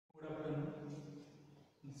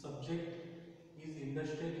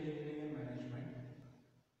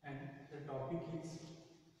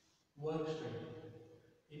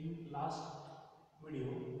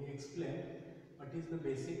explain what is the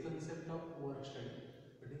basic concept of work study,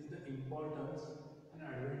 what is the importance and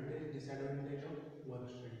advantage, disadvantage of work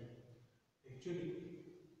study. Actually,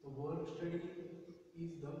 the work study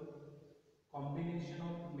is the combination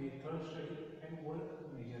of method study and work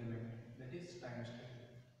measurement, that is time study.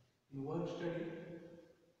 In work study,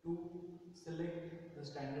 to select the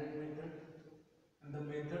standard method and the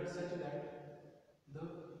method such that the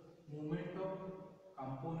movement of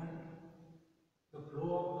component, the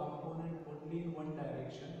flow of component only in one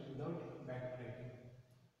direction without backtracking.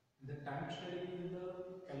 The time study is the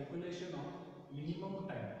calculation of minimum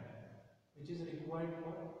time which is required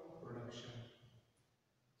for production.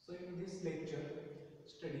 So in this lecture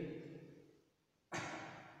study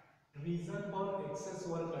reason for excess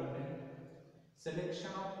work content, selection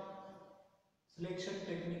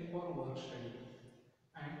technique for work study,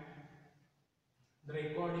 and the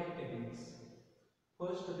recording techniques.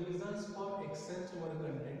 First, reasons for excess work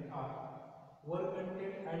content are work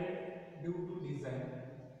content added due to design,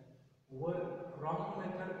 wrong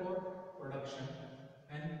method for production,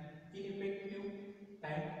 and ineffective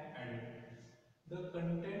time added. The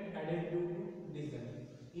content added due to design.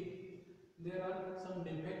 If there are some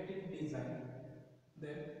defect in design,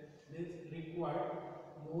 then this required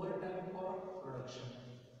more time for production.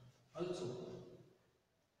 Also,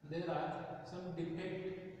 there are some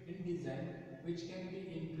defect in design which can be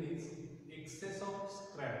increased excess of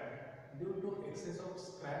scrap. Due to excess of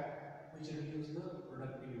scrap which reduce the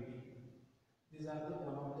productivity. These are the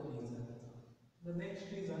one of the reasons. The next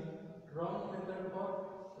reason, wrong method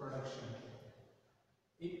for production.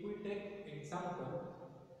 If we take example,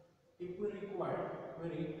 if we require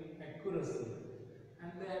very accuracy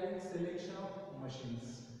and they having selection of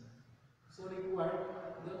machines, so required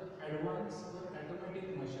the advanced or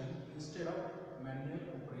automatic machine instead of manual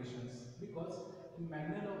operations, because in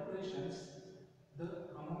manual operations the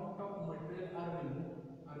amount of material are removed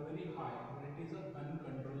are very high or it is an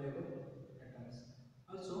uncontrollable atoms.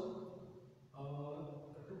 Also,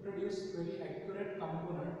 to produce very accurate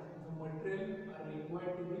component, the material are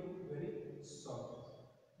required to be very soft.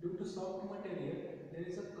 Due to soft material, there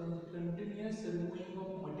is a continuous removing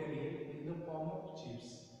of material in the form of chips.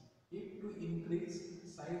 If to increase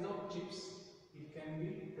size of chips, it can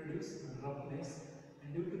be produce roughness,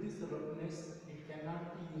 and due to this roughness, it cannot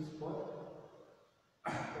be used for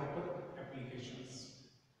proper applications.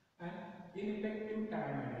 And ineffective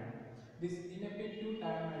time added. This ineffective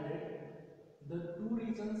time added, the two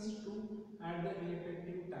reasons to add the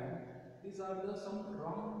ineffective time, these are the some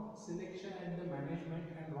wrong selection at the management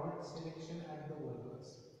and wrong selection at the workers.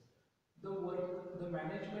 The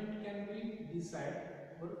management can be decide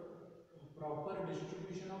for proper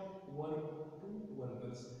distribution of work to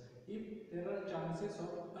workers. If there are chances of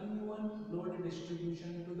uneven load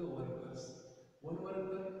distribution to the workers, one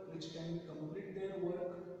worker which can complete their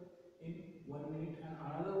work in 1 minute and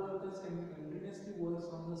another workers can continuously work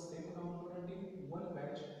on the same component in one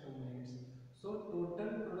batch 2 minutes. So total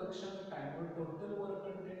production time or total work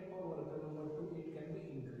content for worker number 2 it can be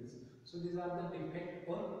increased. So these are the defect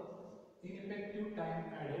or ineffective time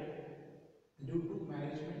added due to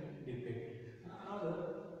management defect. And another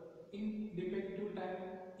ineffective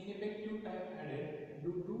time added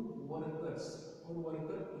due to workers or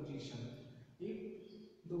worker position. If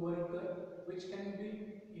the worker which can be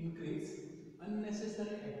increase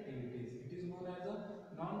unnecessary activities, it is known as a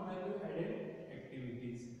non-value added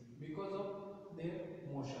activities because of their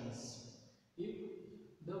motions. If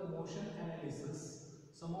the motion analysis,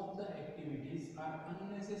 some of the activities are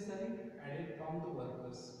unnecessary added from the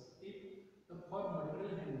workers. If for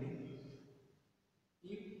material handling,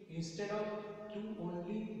 if instead of to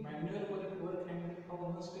only manual work handling from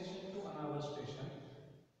one station to another station,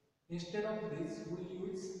 instead of this we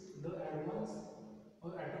use the advanced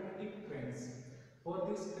or automatic cranes. For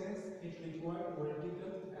these cranes it requires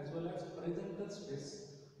vertical as well as horizontal space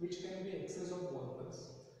which can be excess of workers,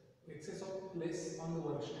 excess of place on the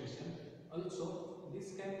workstation. Also,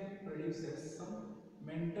 this can produce some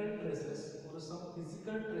mental stresses or some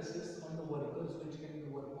physical stresses on the workers which can be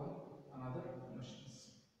worked on another machines.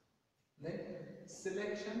 Then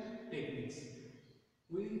selection techniques.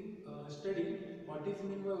 We study what is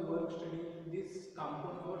meant by work study. This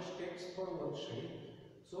component or steps for work study.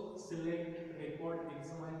 So select, record,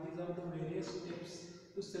 examine. These are the various steps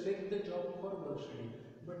to select the job for work study.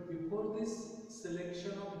 But before this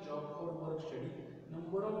selection of job for work study,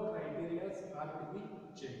 number of criteria are to be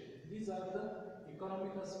checked. These are the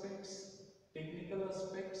economic aspects, technical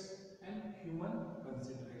aspects, and human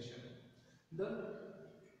consideration. The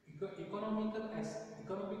economical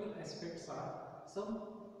aspects are some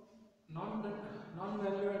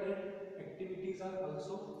non-value added activities are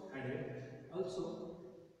also added. Also,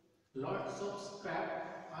 lots of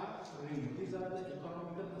scrap are removed. These are the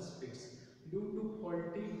economical aspects. Due to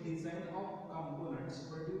faulty design of components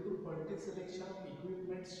or due to faulty selection of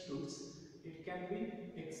equipment tools, it can be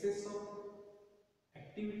excess of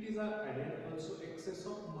activities are added, also excess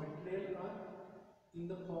of material are in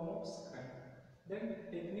the form of scrap. Then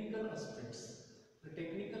technical aspects. In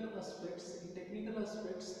technical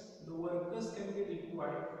aspects, the workers can be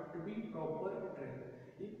required to be proper trained.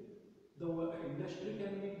 If the industry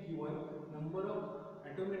can be given number of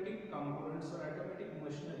automatic components or automatic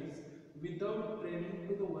machineries without training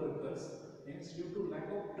to the workers, hence due to lack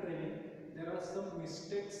of training, there are some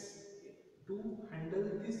mistakes to handle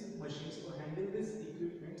these machines or handle these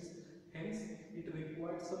equipments, hence it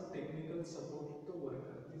requires some technical support to the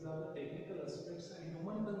worker. These are the technical aspects and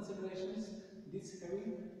human considerations. This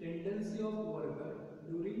having tendency of worker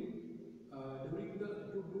during the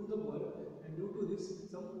to do the work, and due to this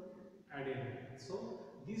some added.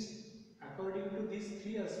 So this, according to these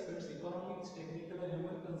three aspects, economics, technical and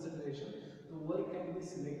human consideration, the work can be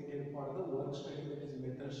selected for the work study, that is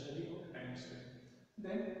method study or time study.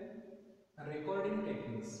 Then recording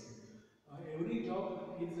techniques. Every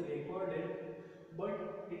job is recorded,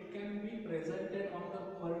 but it can be presented on the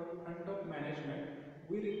front of management.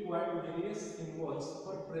 We require various symbols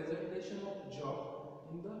for presentation of job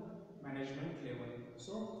in the management level.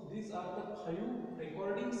 So these are the 5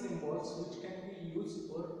 recording symbols which can be used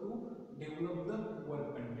for to develop the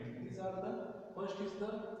work content. These are the first is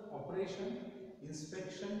the operation,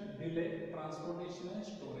 inspection, delay, transportation and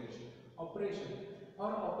storage. Operation.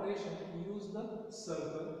 For operation, use the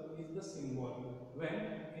circle is the symbol. When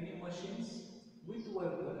any machines with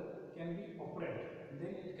worker can be operated,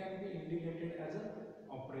 then it can be indicated as a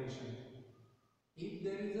operation. If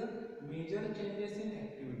there is a major changes in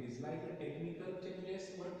activities like technical changes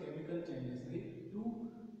or chemical changes, if two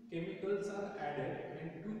chemicals are added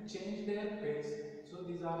and to change their phase, so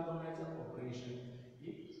these are known as an operation.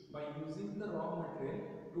 If by using the raw material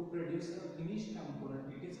to produce a finished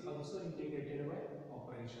component, it is also indicated by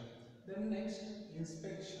operation. Then next,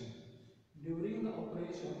 inspection. During the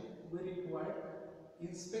operation, we require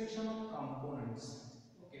inspection of components.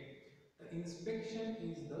 Okay, the inspection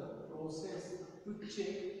is the process to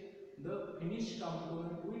check the finished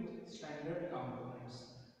component with standard components.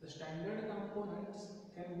 The standard components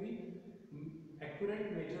can be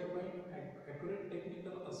accurate measurement, accurate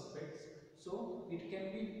technical aspects. So it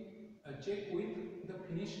can be checked with the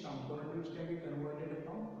finished component which can be converted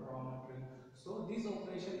from raw material. So this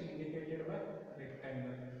operation indicated by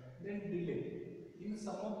rectangle. Then delay. In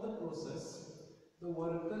some of the process, the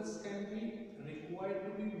workers can be required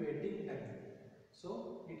to be waiting time.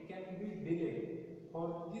 So it can be delayed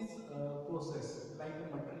for this process like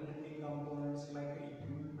material handling components, like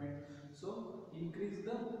equipment. So increase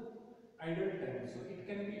the idle time. So it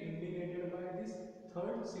can be indicated by this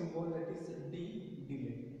third symbol, that is D,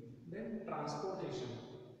 delay. Then transportation.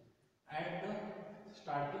 At the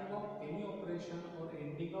starting of any operation or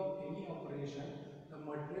ending of any operation, the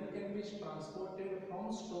material can be transported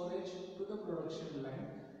from storage to the production line,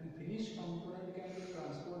 and finished component can be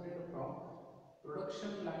transported from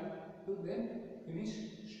production line to then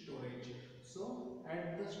finished storage. So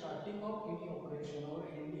at the starting of any operation or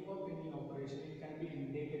ending of any operation, it can be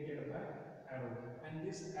indicated by arrow, and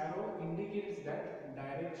this arrow indicates that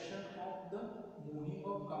direction of the moving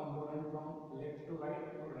of component from left to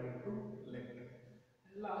right or right to left.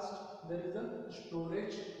 And last, there is a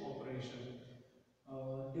storage operation.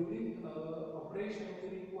 During operation,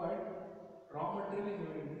 we require raw material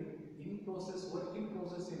inventory, in process, work in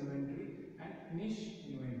process inventory, and finished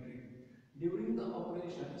inventory. During the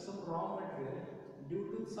operation, some raw material, due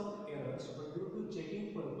to some errors or due to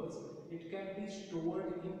checking purpose, it can be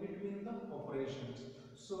stored in between the operations.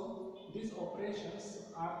 So these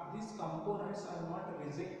these components are not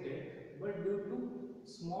rejected, but due to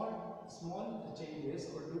small changes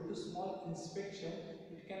or due to small inspection,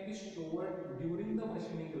 it can be stored during the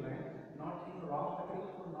machining line, not in raw material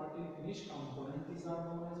or not in finished component. These are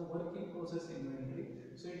known as work in process inventory.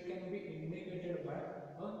 So it can be indicated by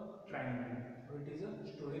a triangle, or it is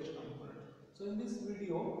a storage component. So in this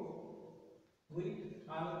video, we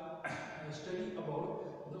are studying about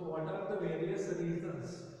what are the various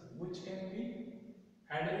reasons which can be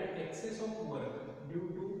added excess of work due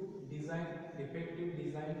to design, defective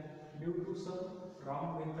design, due to some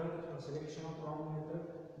wrong method or selection of wrong method,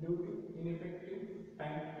 due to ineffective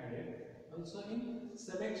time added. Also in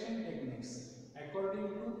selection techniques, according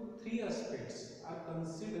to 3 aspects are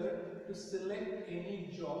considered to select any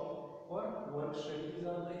job or work study. These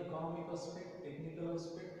are the economic aspect, technical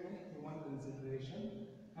aspect and human consideration.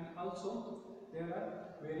 And also there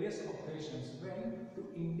are various operations. When to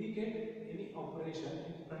indicate any operation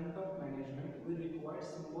in front of management, we require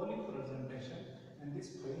symbolic presentation, and these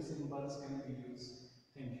 5 symbols can